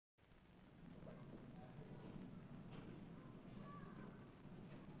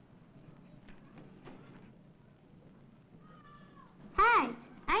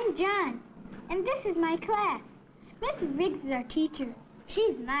I'm John, and this is my class. Mrs. Riggs is our teacher.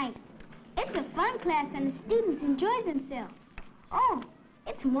 She's nice. It's a fun class, and the students enjoy themselves. Oh,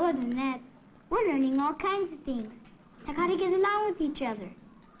 it's more than that. We're learning all kinds of things, like how to get along with each other.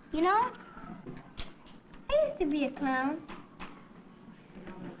 You know, I used to be a clown,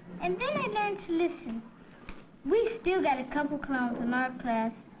 and then I learned to listen. We've still got a couple clowns in our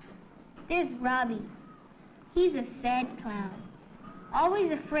class. There's Robbie. He's a sad clown,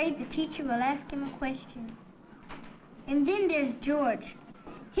 always afraid the teacher will ask him a question. And then there's George.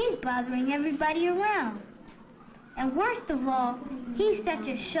 He's bothering everybody around. And worst of all, he's such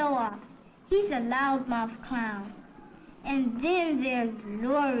a show-off. He's a loudmouth clown. And then there's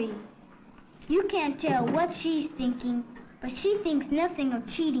Lori. You can't tell what she's thinking, but she thinks nothing of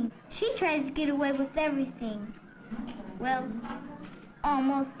cheating. She tries to get away with everything. Well,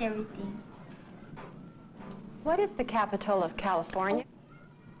 almost everything. What is the capital of California?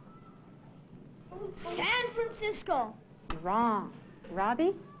 San Francisco. Wrong.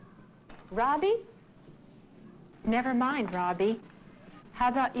 Robbie? Robbie? Never mind, Robbie. How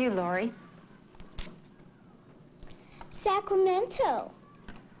about you, Lori? Sacramento.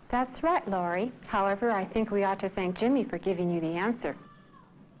 That's right, Lori. However, I think we ought to thank Jimmy for giving you the answer.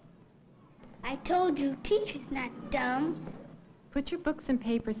 I told you, teacher's not dumb. Put your books and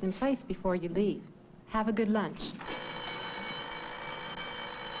papers in place before you leave. Have a good lunch.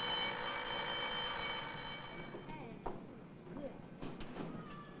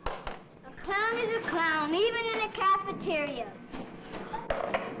 A clown is a clown, even in a cafeteria.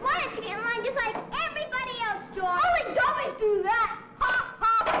 Why don't you get in line just like everybody else, George? Only dummies do that! Ha,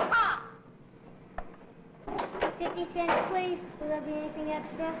 ha, ha! 50 cents, please. Will there be anything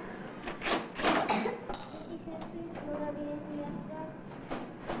extra? 50 cents, please. Will there be anything extra? 50 cents, please. Will there be anything extra?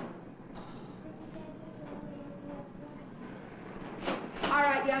 All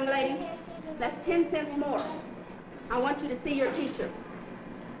right, young lady. That's 10 cents more. I want you to see your teacher.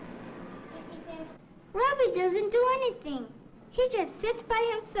 Robbie doesn't do anything. He just sits by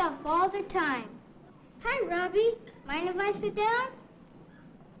himself all the time. Hi, Robbie. Mind if I sit down?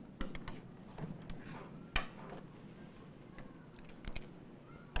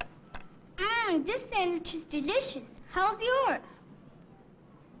 This sandwich is delicious. How's yours?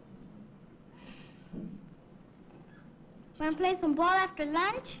 Want to play some ball after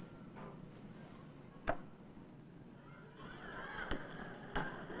lunch?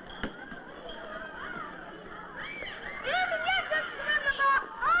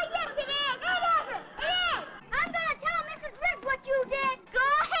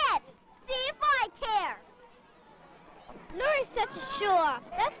 Lori's such a show-off.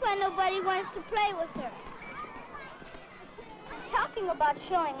 That's why nobody wants to play with her. Talking about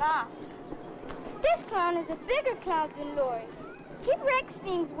showing off. This clown is a bigger clown than Lori. He wrecks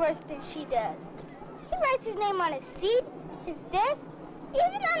things worse than she does. He writes his name on his seat, his desk,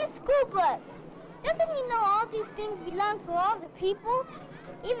 even on his school bus. Doesn't he know all these things belong to all the people?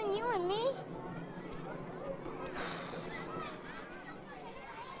 Even you and me?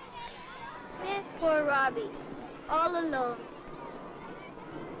 This poor Robbie. All alone.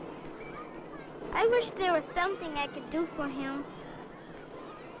 I wish there was something I could do for him.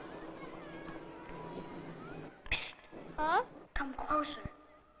 Huh? Come closer.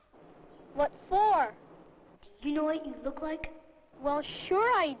 What for? Do you know what you look like? Well, sure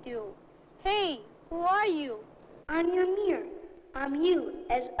I do. Hey, who are you? I'm your mirror. I'm you,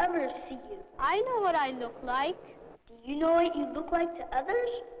 as others see you. I know what I look like. Do you know what you look like to others?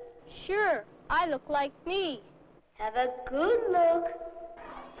 Sure, I look like me. Have a good look.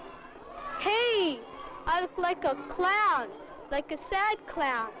 Hey, I look like a clown, like a sad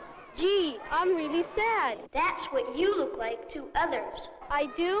clown. Gee, I'm really sad. That's what you look like to others. I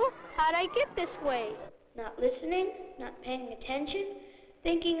do? How'd I get this way? Not listening, not paying attention,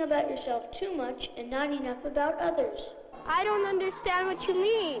 thinking about yourself too much and not enough about others. I don't understand what you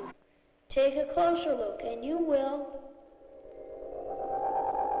mean. Take a closer look and you will.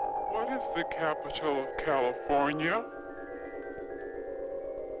 What is the capital of California?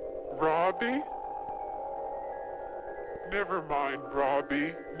 Robbie? Never mind,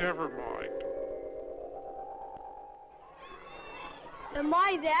 Robbie. Never mind. Am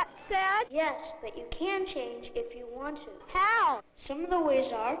I that sad? Yes, but you can change if you want to. How? Some of the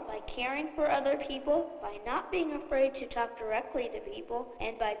ways are by caring for other people, by not being afraid to talk directly to people,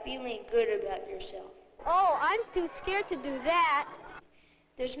 and by feeling good about yourself. Oh, I'm too scared to do that.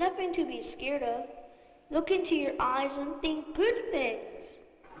 There's nothing to be scared of. Look into your eyes and think good things.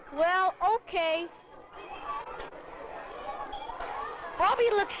 Well, okay.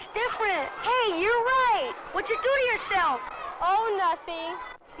 Robbie looks different. Hey, you're right. What'd you do to yourself? Oh, nothing.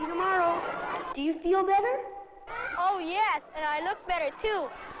 See you tomorrow. Do you feel better? Oh, yes, and I look better, too.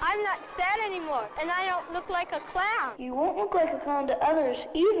 I'm not sad anymore, and I don't look like a clown. You won't look like a clown to others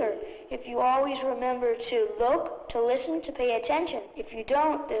either if you always remember to look, to listen, to pay attention. If you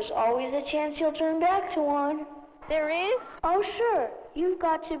don't, there's always a chance you'll turn back to one. There is? Oh, sure. You've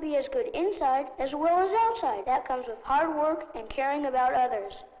got to be as good inside as well as outside. That comes with hard work and caring about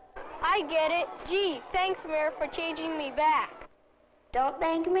others. I get it. Gee, thanks, Mayor, for changing me back. Don't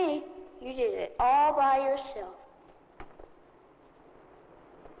thank me. You did it all by yourself.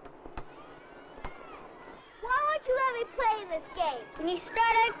 Why won't you let me play this game? When you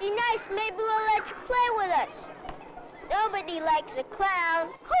start acting nice, maybe we'll let you play with us. Nobody likes a clown.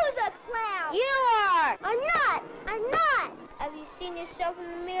 Who's a clown? You are. I'm not. I'm not. Have you seen yourself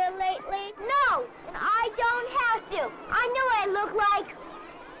in the mirror lately? No, and I don't have to. I know what I look like.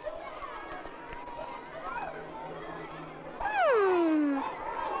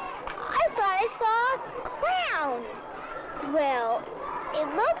 I thought I saw a clown. Well, it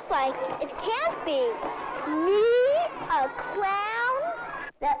looks like it can't be. Me? A clown?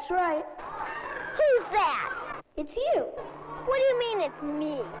 That's right. Who's that? It's you. What do you mean it's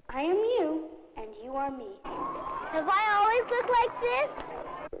me? I am you, and you are me. Have I always looked like this?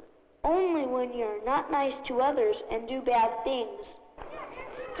 Only when you're not nice to others and do bad things.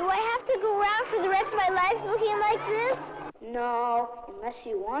 Do I have to go around for the rest of my life looking like this? No, unless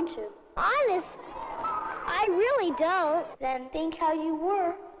you want to. Honest, I really don't. Then think how you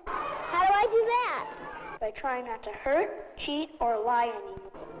were. How do I do that? By trying not to hurt, cheat, or lie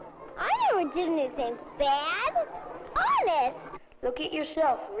anymore. I never did anything bad. Honest. Look at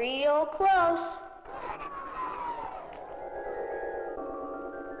yourself real close.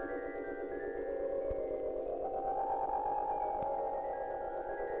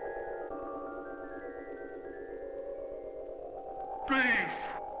 Thief!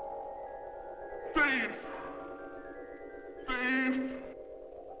 Thief! Thief!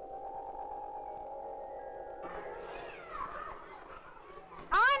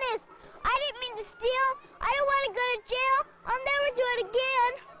 Honest, I didn't mean to steal. I don't want to go to jail. I'll never do it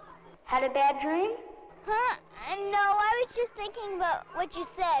again. Had a bad dream? Huh? No, I was just thinking about what you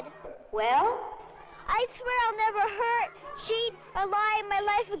said. Well? I swear I'll never hurt, cheat, or lie in my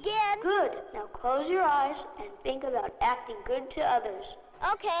life again. Good. Now close your eyes and think about acting good to others.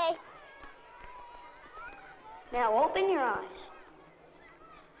 Okay. Now open your eyes.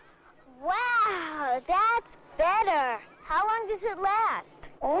 Wow, that's better. How long does it last?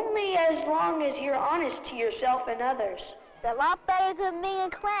 Only as long as you're honest to yourself and others. It's a lot better than being a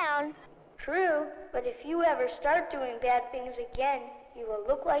clown. True, but if you ever start doing bad things again, you will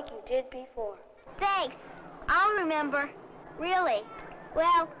look like you did before. Thanks. I'll remember. Really.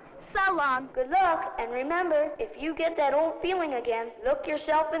 Well, so long. Good luck, and remember, if you get that old feeling again, look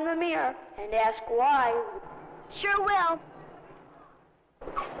yourself in the mirror and ask why. Sure will.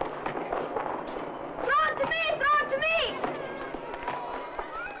 Throw it to me! Throw it to me!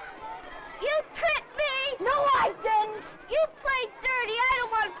 You tricked me! No, I didn't! You played dirty. I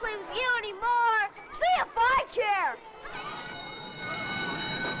don't want to play with you anymore. See if I care.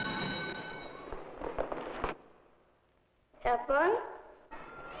 Have fun?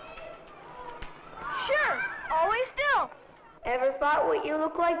 Sure. Always do. Ever thought what you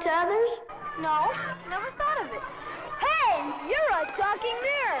look like to others? No, never thought of it. Hey, you're a talking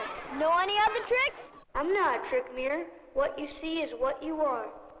mirror. Know any other tricks? I'm not a trick mirror. What you see is what you are.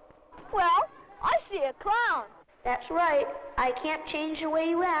 Well, I see a clown. That's right. I can't change the way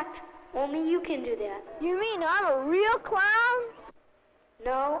you act. Only you can do that. You mean I'm a real clown?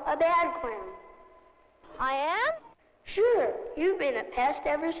 No, a bad clown. I am? Sure. You've been a pest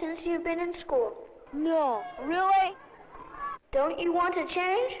ever since you've been in school. No. Really? Don't you want to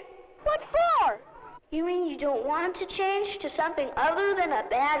change? What for? You mean you don't want to change to something other than a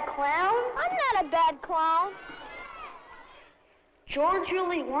bad clown? I'm not a bad clown. George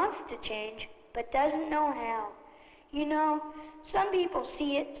really wants to change, but doesn't know how. You know, some people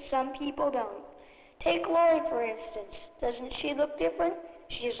see it, some people don't. Take Lori, for instance. Doesn't she look different?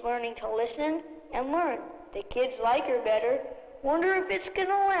 She's learning to listen and learn. The kids like her better. Wonder if it's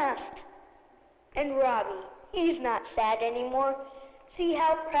gonna last. And Robbie, he's not sad anymore. See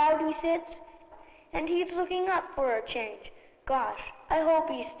how proud he sits? And he's looking up for a change. Gosh, I hope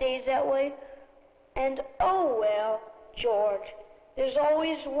he stays that way. And oh well, George, there's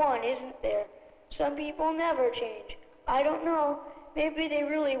always one, isn't there? Some people never change. I don't know. Maybe they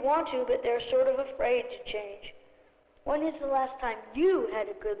really want to, but they're sort of afraid to change. When is the last time you had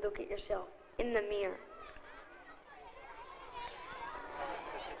a good look at yourself in the mirror?